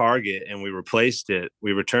Target and we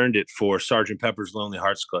returned it for Sgt. Pepper's Lonely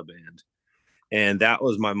Hearts Club Band, and that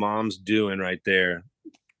was my mom's doing right there.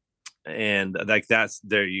 And like,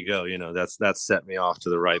 there you go, that's set me off to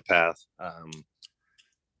the right path.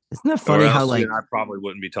 Isn't that funny how, like, I probably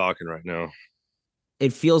wouldn't be talking right now.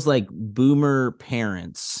 It feels like boomer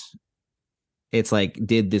parents, it's like,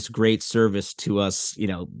 did this great service to us,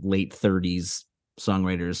 late 30s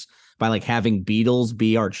songwriters by like having Beatles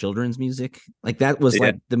be our children's music. Like, that was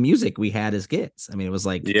like the music we had as kids. I mean, it was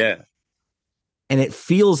like, and it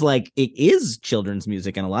feels like it is children's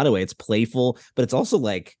music in a lot of ways. It's playful, but it's also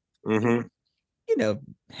like,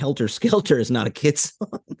 Helter Skelter is not a kid's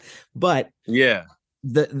song, but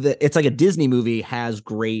it's like a Disney movie has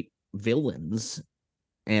great villains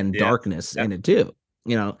and darkness in it too.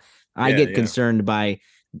 I get concerned by,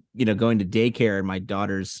 going to daycare and my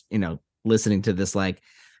daughter's, listening to this like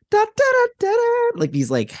da, da, da, da, da, like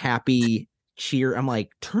these like happy cheer. I'm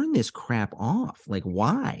like, turn this crap off. Like,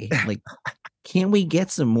 why? Like, can't we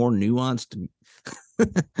get some more nuanced?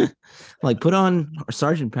 Like, put on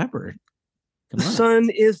Sgt. Pepper. The sun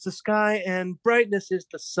is the sky and brightness is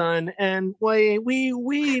the sun and we.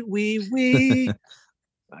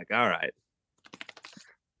 Like, all right.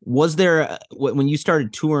 Was there, when you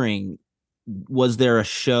started touring, was there a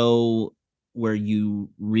show where you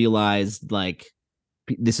realized like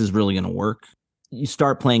this is really going to work? You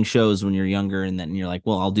start playing shows when you're younger, and then you're like,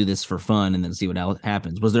 well, I'll do this for fun and then see what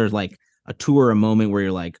happens. Was there like a tour, a moment where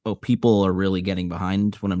you're like, oh, people are really getting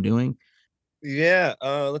behind what I'm doing? Yeah.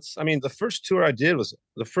 The first tour I did was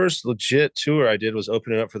the first legit tour I did was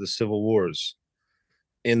opening up for the Civil Wars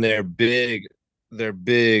in their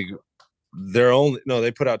only, no,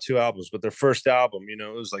 they put out 2 albums, but their first album,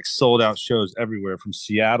 it was like sold out shows everywhere from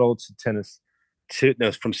Seattle to Tennessee,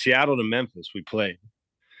 from Seattle to Memphis we played.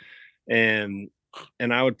 And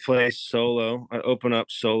I would play solo. I'd open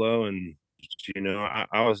up solo, and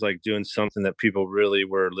I was like doing something that people really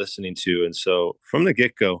were listening to. And so from the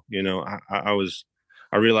get-go,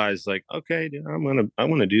 I realized like, okay, dude, I'm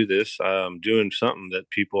gonna do this. I'm doing something that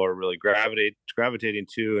people are really gravitating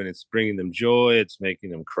to, and it's bringing them joy, it's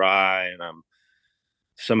making them cry, and I'm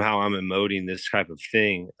emoting this type of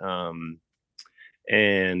thing.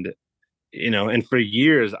 And for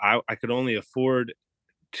years I could only afford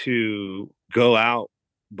to go out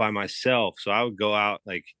by myself. So I would go out,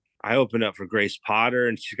 like I opened up for Grace Potter,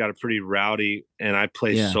 and she's got a pretty rowdy, and I'd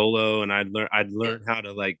play solo, and I'd learn how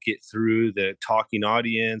to like get through the talking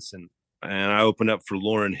audience, and I opened up for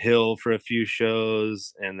Lauryn Hill for a few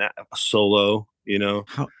shows, and that solo,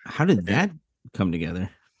 How did that come together?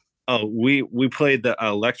 Oh, we played the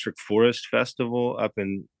Electric Forest Festival up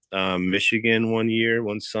in Michigan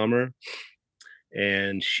one summer.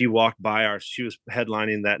 And she was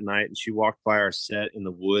headlining that night, and she walked by our set in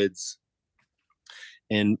the woods,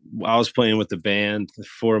 and I was playing with the band,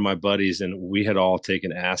 4 of my buddies, and we had all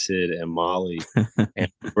taken acid and Molly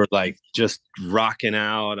and we're like just rocking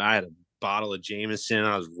out. I had a bottle of Jameson.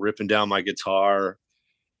 I was ripping down my guitar,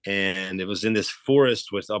 and it was in this forest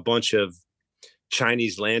with a bunch of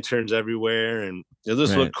Chinese lanterns everywhere, and it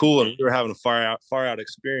just looked cool, and we were having a far out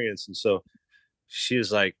experience. And so she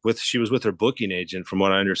was like, she was with her booking agent, from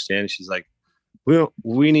what I understand. She's like,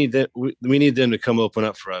 we need them to come open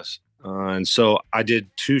up for us. And so I did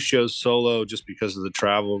 2 shows solo just because of the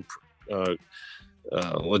travel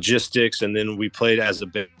logistics. And then we played as a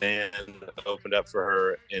band, opened up for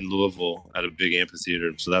her in Louisville at a big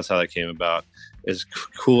amphitheater. So that's how that came about. It's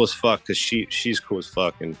cool as fuck, because she's cool as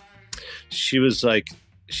fuck. And she was like,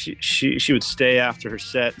 she would stay after her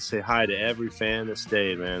set and say hi to every fan that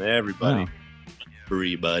stayed, man. Everybody. Wow.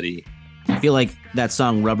 Everybody. I feel like that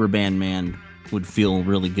song Rubber Band Man would feel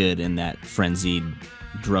really good in that frenzied,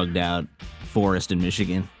 drugged out forest in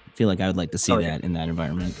Michigan. I feel like I would like to see that in that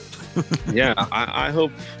environment. Yeah, I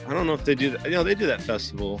hope. I don't know if they do that. They do that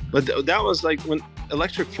festival, but that was like when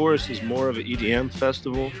Electric Forest is more of an EDM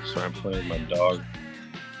festival. Sorry, I'm playing with my dog.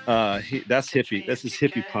 That's hippie. This is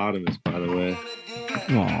hippopotamus, by the way.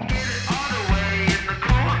 Aww.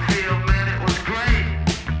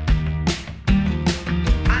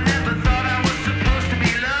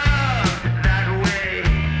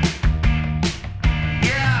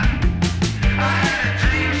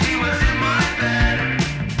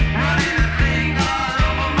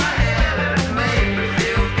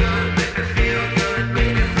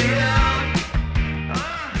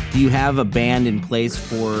 Do you have a band in place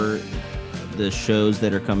for the shows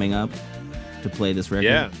that are coming up to play this record?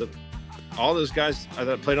 Yeah, all those guys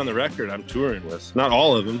that played on the record I'm touring with. Not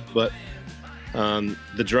all of them, but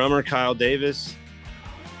the drummer Kyle Davis,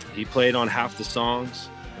 he played on half the songs.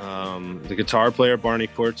 The guitar player Barney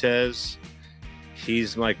Cortez,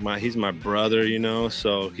 he's my brother,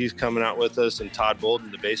 so he's coming out with us. And Todd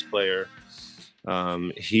Bolden, the bass player,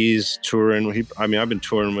 he's touring. I've been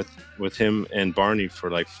touring with him and Barney for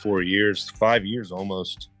like 5 years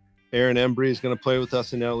almost. Aaron Embry is going to play with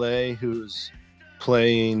us in LA, who's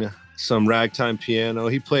playing some ragtime piano.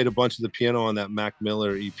 He played a bunch of the piano on that Mac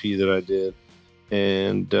Miller EP that I did.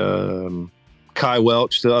 And Kai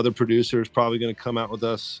Welch, the other producer, is probably going to come out with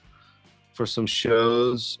us for some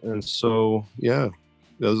shows. And so, yeah,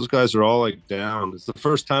 those guys are all like down. It's the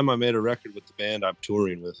first time I made a record with the band I'm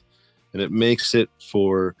touring with. And it makes it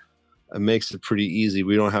pretty easy.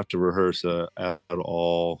 We don't have to rehearse at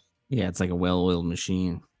all. Yeah, it's like a well-oiled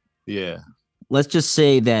machine. Yeah. Let's just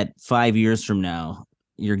say that 5 years from now,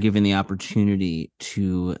 you're given the opportunity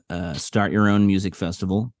to start your own music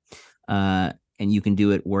festival, and you can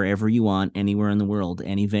do it wherever you want, anywhere in the world,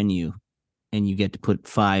 any venue, and you get to put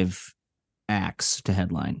 5 acts to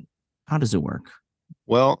headline. How does it work?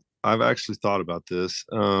 Well, I've actually thought about this.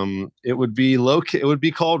 It would be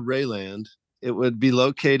called Rayland. It would be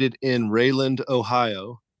located in Rayland,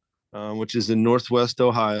 Ohio, which is in Northwest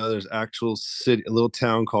Ohio. There's actual city, a little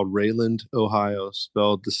town called Rayland, Ohio,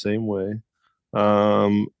 spelled the same way.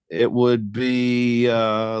 It would be,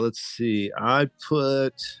 let's see, I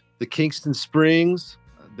put the Kingston Springs.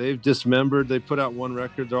 they've dismembered. They put out one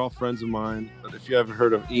record. They're all friends of mine. But if you haven't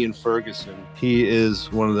heard of Ian Ferguson, he is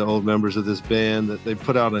one of the old members of this band that they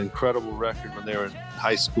put out an incredible record when they were in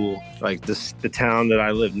high school. Like the town that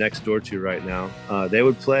I live next door to right now, they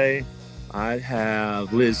would play. I'd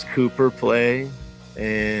have Liz Cooper play,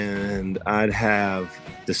 and I'd have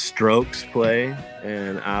the Strokes play,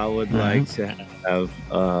 and I would like to have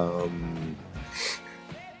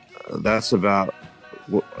that's about,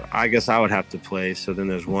 I guess I would have to play. So then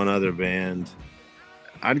there's one other band.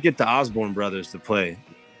 I'd get the Osborne brothers to play.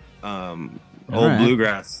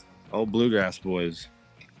 Bluegrass boys.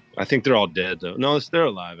 I think they're all dead though. No, they're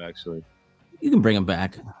alive actually. You can bring them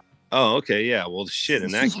back. Oh, okay, yeah. Well, shit.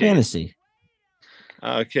 In that case, fantasy.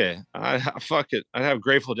 Okay, fuck it. I'd have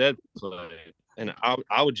Grateful Dead play, and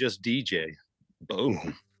I would just DJ.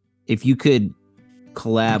 Boom. If you could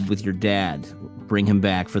collab with your dad, bring him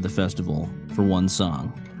back for the festival for one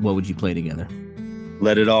song, what would you play together?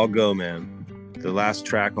 Let It All Go, man. The last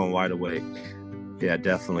track on Wide Awake. Yeah,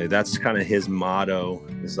 definitely. That's kind of his motto.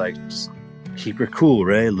 It's like, just keep her cool,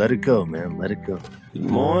 Ray. Let it go, man. Let it go. Good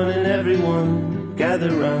morning, everyone. Gather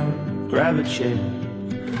round, grab a chair.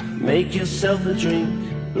 Make yourself a drink,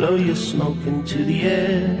 blow your smoke into the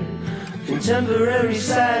air. Contemporary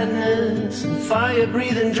sadness and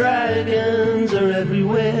fire-breathing dragons are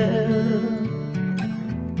everywhere.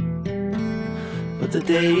 But the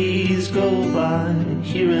days go by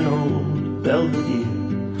here in old Belvedere,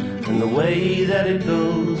 and the way that it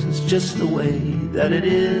goes is just the way that it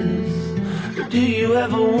is. But do you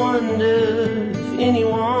ever wonder if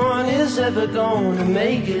anyone is ever gonna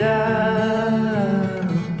make it out?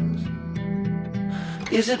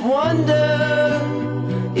 Is it wonder?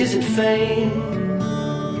 Is it fame?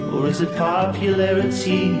 Or is it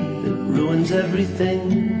popularity that ruins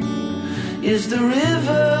everything? Is the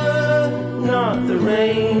river not the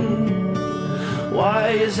rain? Why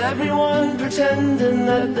is everyone pretending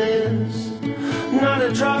that there's not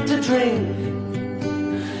a drop to drink?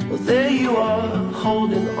 Well, there you are,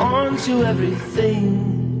 holding on to everything.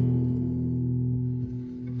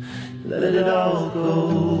 Let it all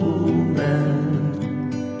go, man.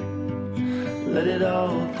 Let it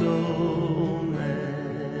all go,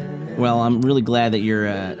 man. Well, I'm really glad that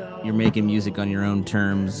you're making music on your own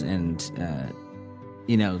terms, and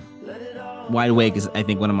Wide Awake is, I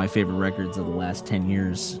think, one of my favorite records of the last 10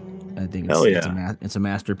 years. I think it's a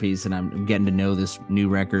masterpiece, and I'm getting to know this new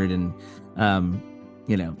record, and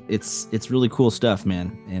it's really cool stuff,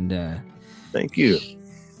 man. And thank you.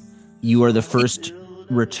 You are the first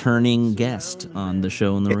returning guest on the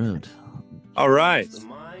show on the road. All right.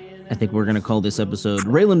 I think we're going to call this episode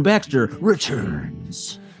Rayland Baxter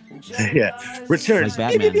Returns. Yeah, returns.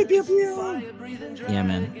 Like Batman. Yeah,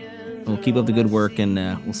 man. Well, keep up the good work, and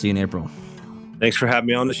we'll see you in April. Thanks for having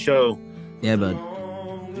me on the show. Yeah, bud.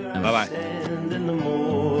 Bye-bye. And the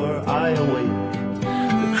more I awake,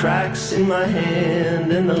 the cracks in my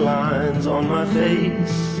hand and the lines on my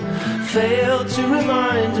face fail to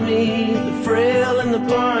remind me the frail and the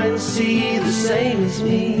blind see the same as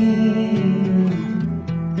me.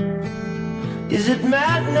 Is it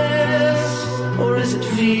madness or is it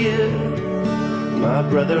fear? My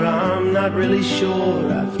brother, I'm not really sure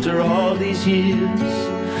after all these years.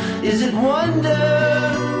 Is it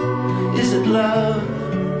wonder? Is it love?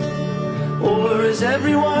 Or is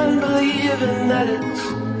everyone believing that it's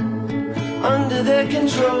under their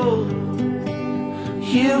control?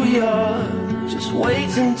 Here we are, just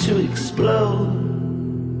waiting to explode.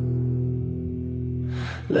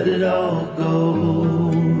 Let it all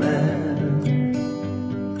go, man.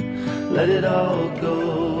 Let it all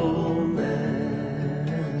go,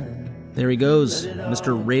 man. There he goes,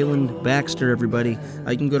 Mr. Rayland Baxter, everybody.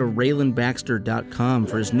 You can go to RaylandBaxter.com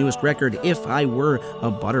for his newest record, If I Were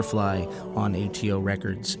a Butterfly, on ATO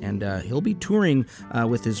Records. And he'll be touring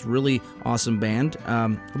with his really awesome band.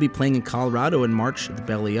 He'll be playing in Colorado in March at the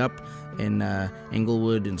Belly Up, in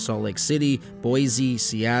Inglewood, in Salt Lake City, Boise,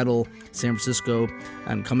 Seattle, San Francisco.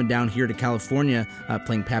 I'm coming down here to California,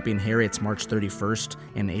 playing Pappy and Harriet's March 31st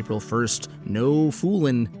and April 1st. No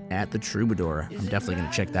fooling at the Troubadour. I'm definitely going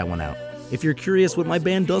to check that one out. If you're curious what my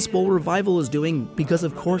band Dust Bowl Revival is doing, because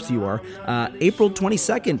of course you are, April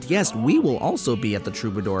 22nd, yes, we will also be at the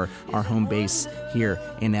Troubadour, our home base here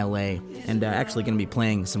in LA, and actually going to be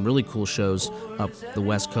playing some really cool shows up the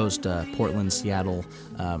West Coast, Portland, Seattle,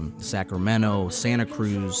 Sacramento, Santa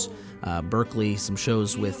Cruz, Berkeley, some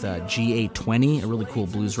shows with GA20, a really cool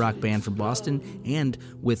blues rock band from Boston, and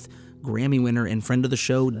with Grammy winner and friend of the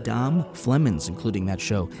show, Dom Flemons, including that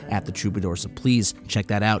show at the Troubadour. So please check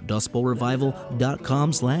that out,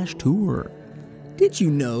 dustbowlrevival.com/tour. Did you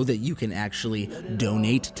know that you can actually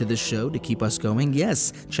donate to the show to keep us going?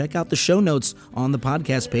 Yes, check out the show notes on the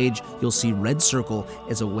podcast page. You'll see Red Circle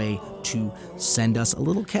as a way to send us a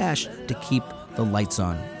little cash to keep the lights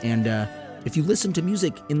on. And if you listen to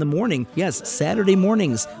music in the morning, yes, Saturday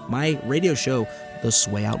mornings, my radio show, the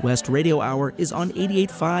Sway Out West Radio Hour, is on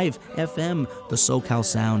 88.5 FM, the SoCal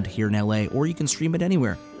Sound here in LA, or you can stream it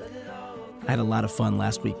anywhere. I had a lot of fun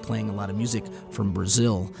last week playing a lot of music from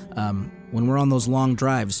Brazil. When we're on those long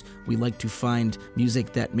drives, we like to find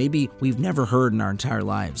music that maybe we've never heard in our entire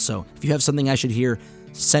lives. So if you have something I should hear,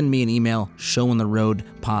 send me an email,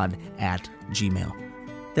 showontheroadpod@gmail.com.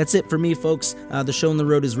 That's it for me, folks. The Show on the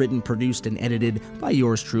Road is written, produced, and edited by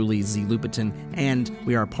yours truly, Z Lupitan, and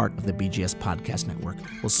we are part of the BGS Podcast Network.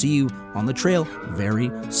 We'll see you on the trail very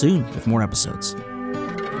soon with more episodes.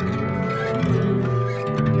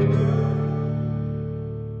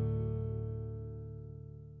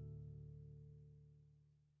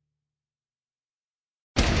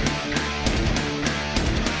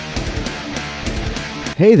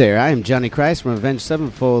 Hey there, I am Johnny Christ from Avenged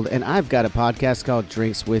Sevenfold, and I've got a podcast called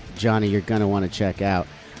Drinks with Johnny you're going to want to check out.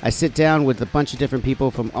 I sit down with a bunch of different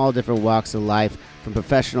people from all different walks of life, from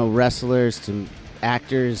professional wrestlers to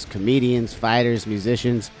actors, comedians, fighters,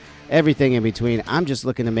 musicians, everything in between. I'm just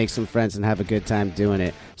looking to make some friends and have a good time doing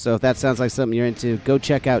it. So if that sounds like something you're into, go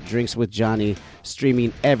check out Drinks with Johnny,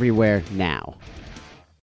 streaming everywhere now.